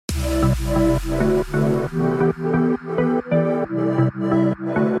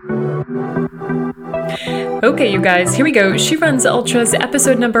Okay, you guys, here we go. She Runs Ultras,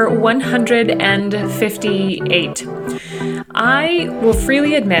 episode number 158. I will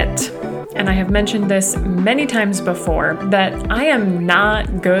freely admit, and I have mentioned this many times before, that I am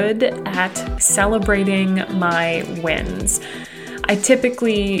not good at celebrating my wins. I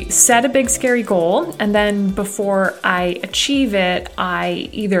typically set a big scary goal, and then before I achieve it, I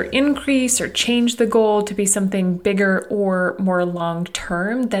either increase or change the goal to be something bigger or more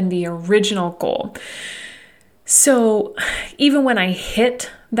long-term than the original goal. So even when I hit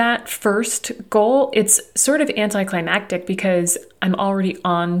that first goal, it's sort of anticlimactic because I'm already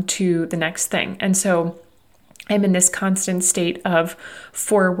on to the next thing. And so I'm in this constant state of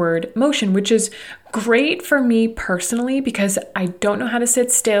forward motion, which is great for me personally because I don't know how to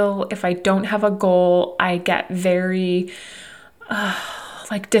sit still. If I don't have a goal, I get very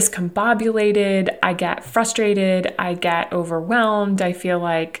discombobulated. I get frustrated. I get overwhelmed. I feel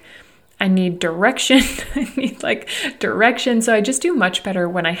like I need direction. I need direction. So I just do much better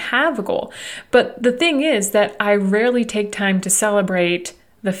when I have a goal. But the thing is that I rarely take time to celebrate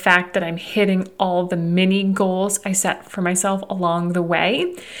the fact that I'm hitting all the mini goals I set for myself along the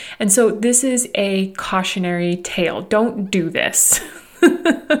way. And so this is a cautionary tale. Don't do this.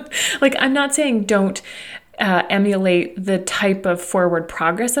 I'm not saying don't emulate the type of forward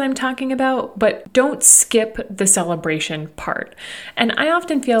progress that I'm talking about, but don't skip the celebration part. And I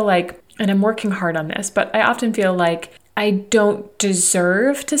often feel like, and I'm working hard on this, but I often feel like I don't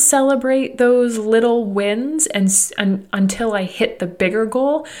deserve to celebrate those little wins until I hit the bigger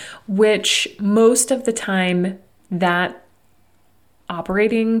goal, which most of the time that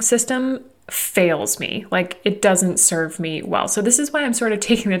operating system fails me. It doesn't serve me well. So this is why I'm sort of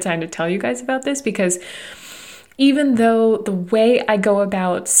taking the time to tell you guys about this, because even though the way I go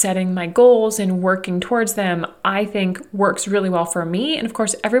about setting my goals and working towards them, I think works really well for me. And of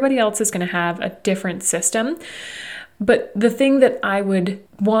course, everybody else is going to have a different system. But the thing that I would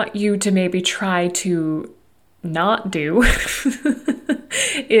want you to maybe try to not do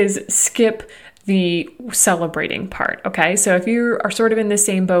is skip the celebrating part, okay? So if you are sort of in the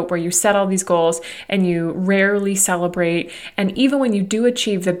same boat where you set all these goals and you rarely celebrate, and even when you do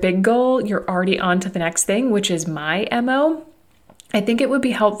achieve the big goal, you're already on to the next thing, which is my MO, I think it would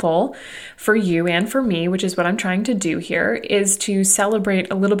be helpful for you and for me, which is what I'm trying to do here, is to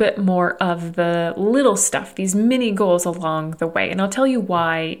celebrate a little bit more of the little stuff, these mini goals along the way. And I'll tell you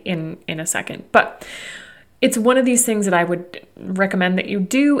why in a second. But it's one of these things that I would recommend that you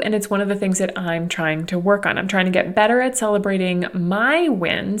do, and it's one of the things that I'm trying to work on. I'm trying to get better at celebrating my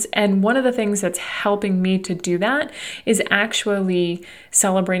wins, and one of the things that's helping me to do that is actually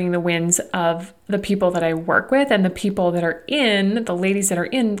celebrating the wins of the people that I work with and the people that are in, the ladies that are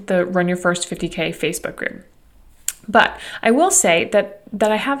in the Run Your First 50K Facebook group. But I will say that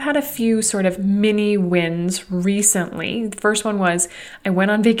I have had a few sort of mini wins recently. The first one was I went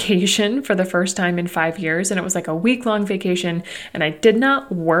on vacation for the first time in 5 years, and it was like a week-long vacation, and I did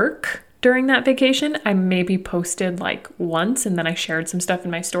not work during that vacation. I maybe posted once, and then I shared some stuff in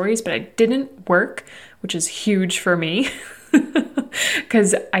my stories, but I didn't work, which is huge for me.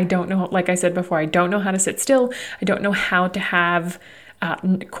 Because I don't know, like I said before, I don't know how to sit still. I don't know how to have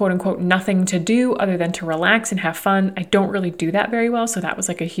quote unquote nothing to do other than to relax and have fun. I don't really do that very well, so that was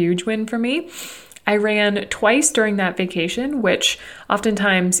a huge win for me. I ran twice during that vacation, which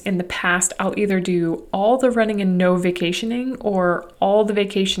oftentimes in the past I'll either do all the running and no vacationing, or all the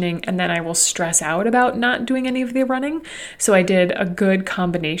vacationing and then I will stress out about not doing any of the running. So I did a good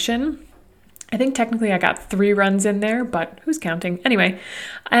combination. I think technically I got 3 runs in there, but who's counting? Anyway,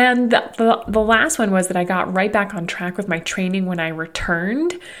 and the last one was that I got right back on track with my training when I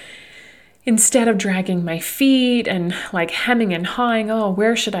returned. Instead of dragging my feet and hemming and hawing, oh,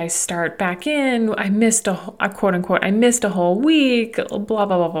 where should I start back in? I missed a quote unquote, I missed a whole week, blah, blah,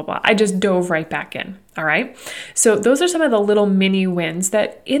 blah, blah, blah. I just dove right back in. All right. So those are some of the little mini wins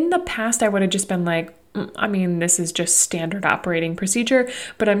that in the past I would have just been this is just standard operating procedure,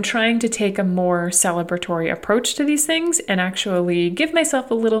 but I'm trying to take a more celebratory approach to these things and actually give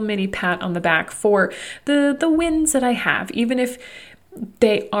myself a little mini pat on the back for the wins that I have, even if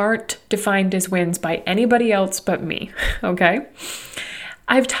they aren't defined as wins by anybody else but me, okay?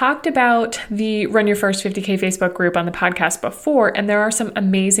 I've talked about the Run Your First 50K Facebook group on the podcast before, and there are some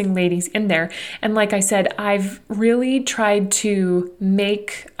amazing ladies in there. And like I said, I've really tried to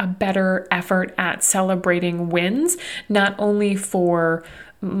make a better effort at celebrating wins, not only for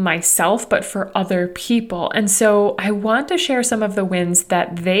myself, but for other people. And so I want to share some of the wins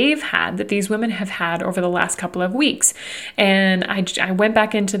that they've had, that these women have had over the last couple of weeks. And I went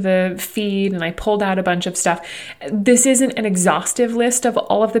back into the feed and I pulled out a bunch of stuff. This isn't an exhaustive list of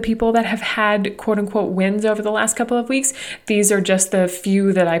all of the people that have had quote unquote wins over the last couple of weeks. These are just the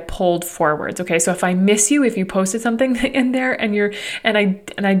few that I pulled forwards. Okay. So if I miss you, if you posted something in there and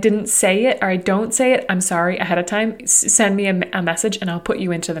I didn't say it or I don't say it, I'm sorry ahead of time. Send me a message and I'll put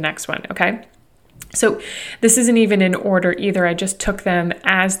you into the next one. Okay. So this isn't even in order either. I just took them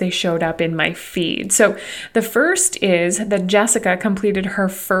as they showed up in my feed. So the first is that Jessica completed her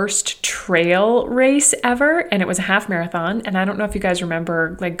first trail race ever, and it was a half marathon. And I don't know if you guys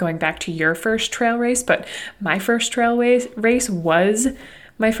remember like going back to your first trail race, but my first trail race was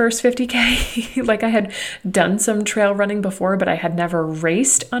my first 50K. Like I had done some trail running before, but I had never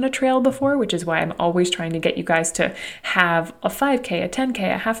raced on a trail before, which is why I'm always trying to get you guys to have a 5K, a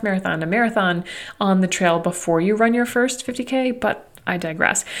 10K, a half marathon, a marathon on the trail before you run your first 50K. But I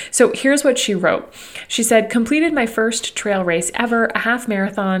digress. So here's what she wrote. She said, completed my first trail race ever, a half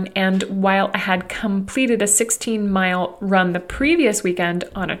marathon, and while I had completed a 16-mile run the previous weekend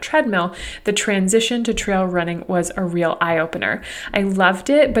on a treadmill, the transition to trail running was a real eye-opener. I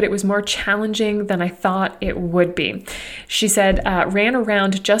loved it, but it was more challenging than I thought it would be. She said, ran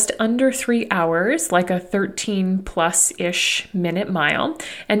around just under 3 hours, like a 13-plus-ish minute mile,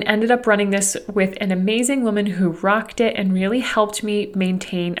 and ended up running this with an amazing woman who rocked it and really helped me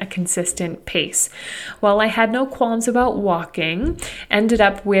maintain a consistent pace. While I had no qualms about walking, ended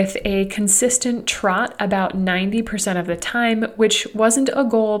up with a consistent trot about 90% of the time, which wasn't a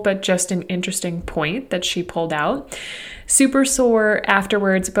goal, but just an interesting point that she pulled out. Super sore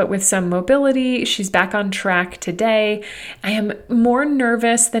afterwards, but with some mobility. She's back on track today. I am more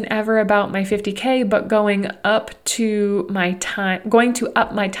nervous than ever about my 50K, but going to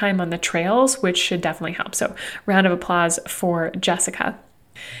up my time on the trails, which should definitely help. So round of applause for Jessica.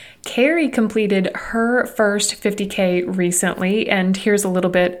 Carrie completed her first 50K recently, and here's a little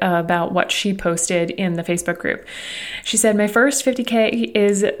bit about what she posted in the Facebook group. She said, my first 50K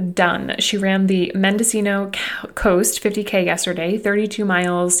is done. She ran the Mendocino Coast 50K yesterday, 32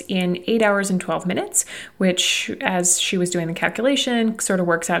 miles in 8 hours and 12 minutes, which, as she was doing the calculation, sort of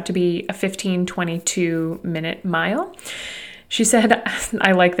works out to be a 15-22 minute mile. She said,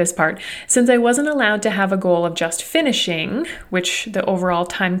 I like this part. Since I wasn't allowed to have a goal of just finishing, which the overall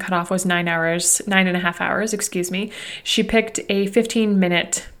time cutoff was 9.5 hours, she picked a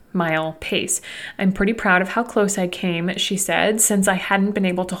 15-minute mile pace. I'm pretty proud of how close I came, she said, since I hadn't been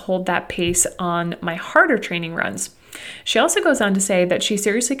able to hold that pace on my harder training runs. She also goes on to say that she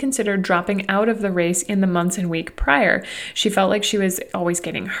seriously considered dropping out of the race in the months and week prior. She felt like she was always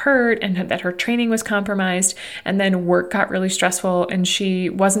getting hurt and that her training was compromised, and then work got really stressful and she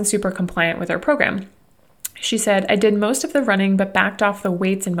wasn't super compliant with her program. She said, I did most of the running, but backed off the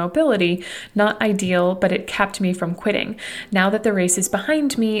weights and mobility. Not ideal, but it kept me from quitting. Now that the race is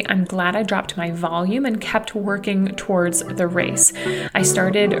behind me, I'm glad I dropped my volume and kept working towards the race. I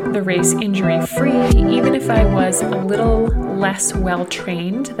started the race injury-free, even if I was a little less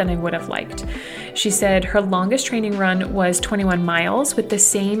well-trained than I would have liked. She said her longest training run was 21 miles with the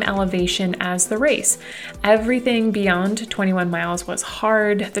same elevation as the race. Everything beyond 21 miles was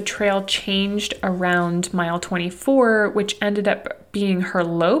hard. The trail changed around mile 24, which ended up being her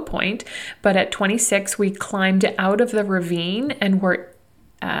low point. But at 26, we climbed out of the ravine and were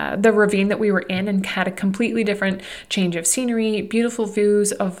the ravine that we were in and had a completely different change of scenery, beautiful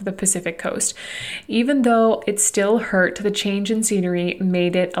views of the Pacific coast. Even though it still hurt, the change in scenery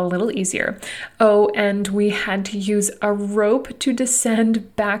made it a little easier. Oh, and we had to use a rope to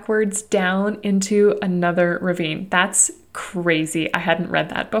descend backwards down into another ravine. That's crazy. I hadn't read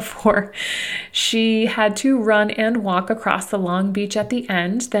that before. She had to run and walk across the long beach at the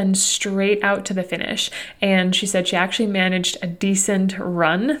end, then straight out to the finish. And she said she actually managed a decent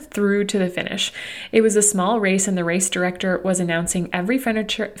run through to the finish. It was a small race and the race director was announcing every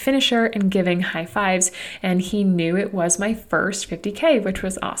finisher and giving high fives. And he knew it was my first 50K, which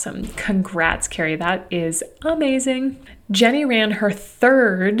was awesome. Congrats, Carrie. That is amazing. Jenny ran her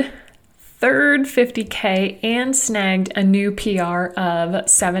third 50K and snagged a new PR of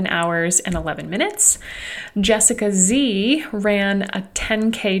 7 hours and 11 minutes. Jessica Z ran a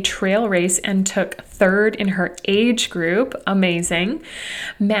 10K trail race and took third in her age group. Amazing.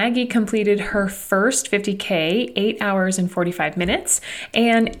 Maggie completed her first 50K, 8 hours and 45 minutes.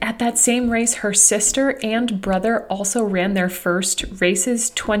 And at that same race, her sister and brother also ran their first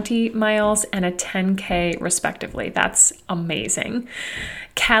races, 20 miles and a 10K respectively. That's amazing.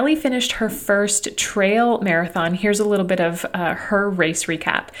 Callie finished her first trail marathon. Here's a little bit of her race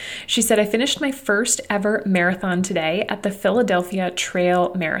recap. She said, I finished my first ever marathon today at the Philadelphia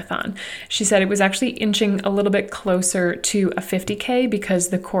Trail Marathon. She said it was actually inching a little bit closer to a 50K because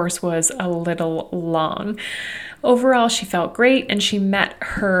the course was a little long. Overall, she felt great and she met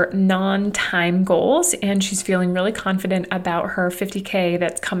her non-time goals, and she's feeling really confident about her 50K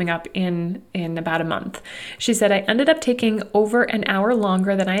that's coming up in about a month. She said, I ended up taking over an hour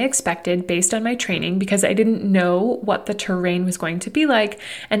longer than I expected based on my training because I didn't know what the terrain was going to be like,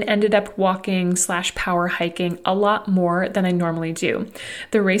 and ended up walking/power hiking a lot more than I normally do.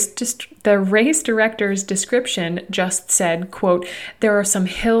 The race director's description just said, quote, there are some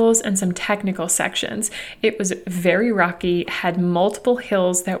hills and some technical sections. It was very rocky, had multiple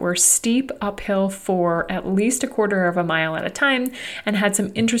hills that were steep uphill for at least a quarter of a mile at a time, and had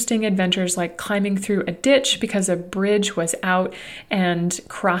some interesting adventures like climbing through a ditch because a bridge was out and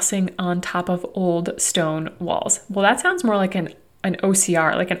crossing on top of old stone walls. Well, that sounds more like an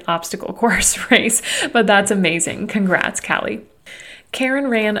OCR, like an obstacle course race, but that's amazing. Congrats, Callie. Karen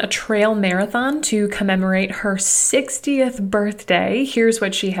ran a trail marathon to commemorate her 60th birthday. Here's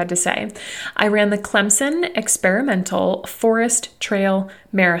what she had to say. I ran the Clemson Experimental Forest Trail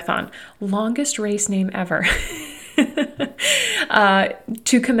Marathon. Longest race name ever.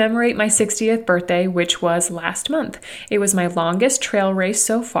 To commemorate my 60th birthday, which was last month. It was my longest trail race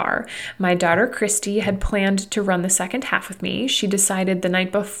so far. My daughter Christy had planned to run the second half with me. She decided the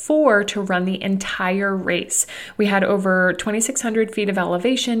night before to run the entire race. We had over 2,600 feet of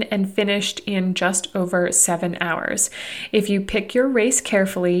elevation and finished in just over 7 hours. If you pick your race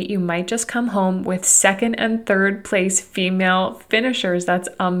carefully, you might just come home with second and third place female finishers. That's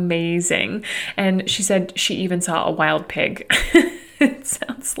amazing. And she said she even saw a wild pig. It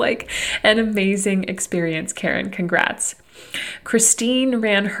sounds like an amazing experience, Karen. Congrats. Christine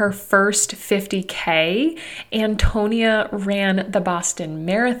ran her first 50K. Antonia ran the Boston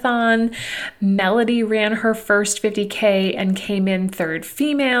Marathon. Melody ran her first 50K and came in third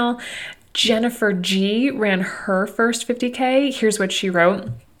female. Jennifer G ran her first 50K. Here's what she wrote.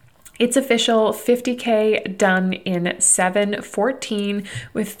 It's official, 50K done in 7:14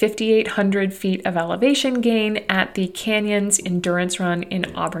 with 5,800 feet of elevation gain at the Canyons Endurance Run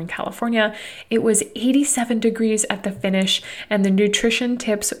in Auburn, California. It was 87 degrees at the finish, and the nutrition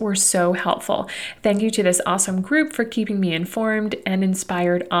tips were so helpful. Thank you to this awesome group for keeping me informed and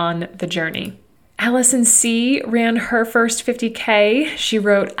inspired on the journey. Allison C. ran her first 50K. She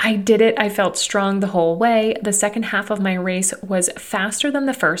wrote, I did it. I felt strong the whole way. The second half of my race was faster than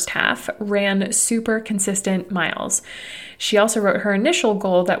the first half, ran super consistent miles. She also wrote her initial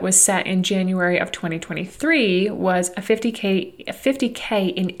goal that was set in January of 2023 was a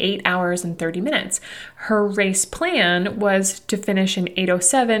 50K in 8 hours and 30 minutes. Her race plan was to finish in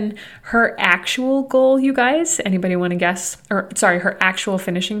 8:07. Her actual goal, you guys, anybody want to guess? Her actual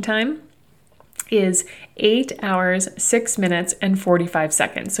finishing time is 8 hours, 6 minutes, and 45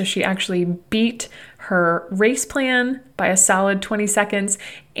 seconds. So she actually beat her race plan by a solid 20 seconds,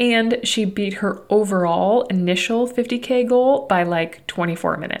 and she beat her overall initial 50K goal by like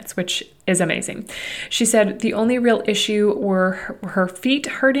 24 minutes, which is amazing. She said the only real issue were her feet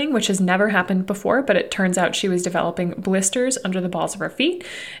hurting, which has never happened before, but it turns out she was developing blisters under the balls of her feet.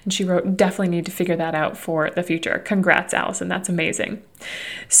 And she wrote, definitely need to figure that out for the future. Congrats, Allison. That's amazing.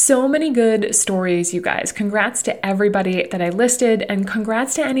 So many good stories, you guys. Congrats to everybody that I listed, and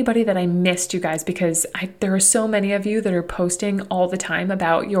congrats to anybody that I missed, you guys, because there are so many of you that are posting all the time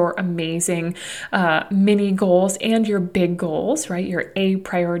about your amazing mini goals and your big goals, right? Your A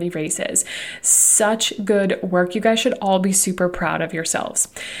priority races. Such good work. You guys should all be super proud of yourselves.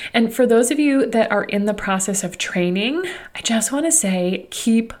 And for those of you that are in the process of training, I just want to say,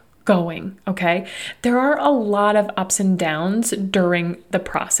 keep going, okay? There are a lot of ups and downs during the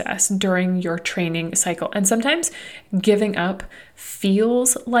process, during your training cycle. And sometimes giving up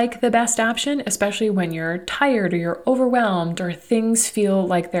feels like the best option, especially when you're tired or you're overwhelmed or things feel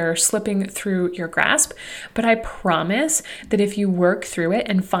like they're slipping through your grasp. But I promise that if you work through it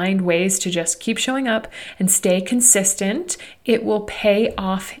and find ways to just keep showing up and stay consistent, it will pay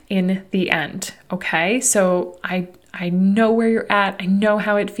off in the end, okay? So I know where you're at. I know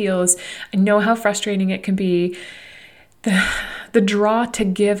how it feels. I know how frustrating it can be. The draw to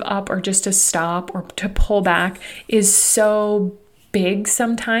give up or just to stop or to pull back is so big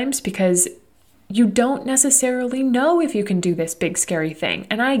sometimes because you don't necessarily know if you can do this big, scary thing.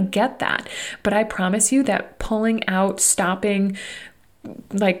 And I get that. But I promise you that pulling out, stopping,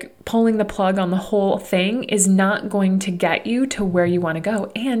 like pulling the plug on the whole thing is not going to get you to where you want to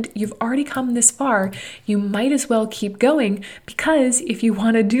go. And you've already come this far. You might as well keep going, because if you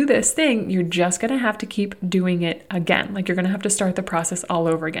want to do this thing, you're just going to have to keep doing it again. Like, you're going to have to start the process all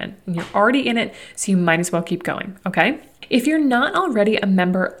over again. And you're already in it, so you might as well keep going, okay? If you're not already a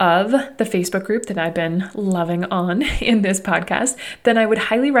member of the Facebook group that I've been loving on in this podcast, then I would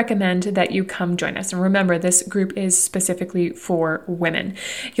highly recommend that you come join us. And remember, this group is specifically for women.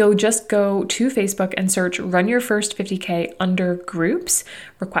 You'll just go to Facebook and search Run Your First 50K under groups,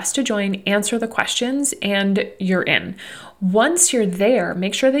 request to join, answer the questions, and you're in. Once you're there,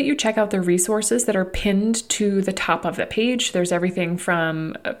 make sure that you check out the resources that are pinned to the top of the page. There's everything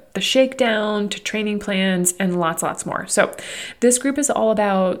from the shakedown to training plans and lots more. So this group is all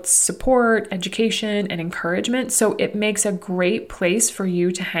about support, education, and encouragement. So it makes a great place for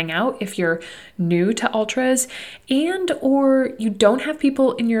you to hang out if you're new to ultras and or you don't have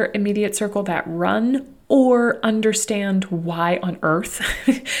people in your immediate circle that run, or understand why on earth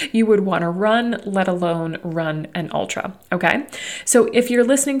you would want to run, let alone run an ultra, okay? So if you're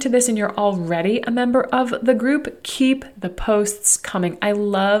listening to this and you're already a member of the group, keep the posts coming. I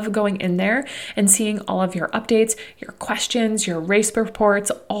love going in there and seeing all of your updates, your questions, your race reports,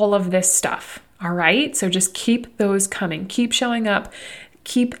 all of this stuff, all right? So just keep those coming. Keep showing up,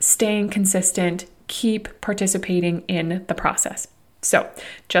 keep staying consistent, keep participating in the process. So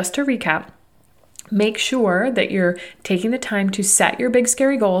just to recap, make sure that you're taking the time to set your big,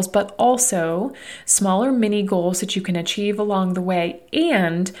 scary goals, but also smaller mini goals that you can achieve along the way,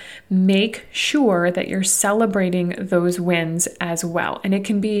 and make sure that you're celebrating those wins as well. And it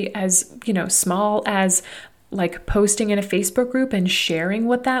can be as, small as like posting in a Facebook group and sharing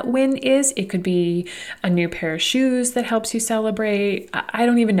what that win is. It could be a new pair of shoes that helps you celebrate. I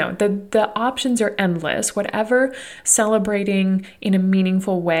don't even know. The options are endless. Whatever celebrating in a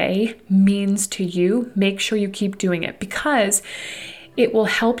meaningful way means to you, make sure you keep doing it, because it will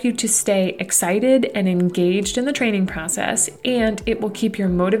help you to stay excited and engaged in the training process, and it will keep your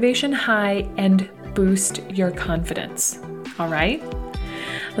motivation high and boost your confidence. All right?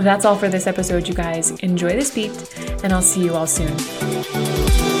 That's all for this episode, you guys. Enjoy this beat, and I'll see you all soon.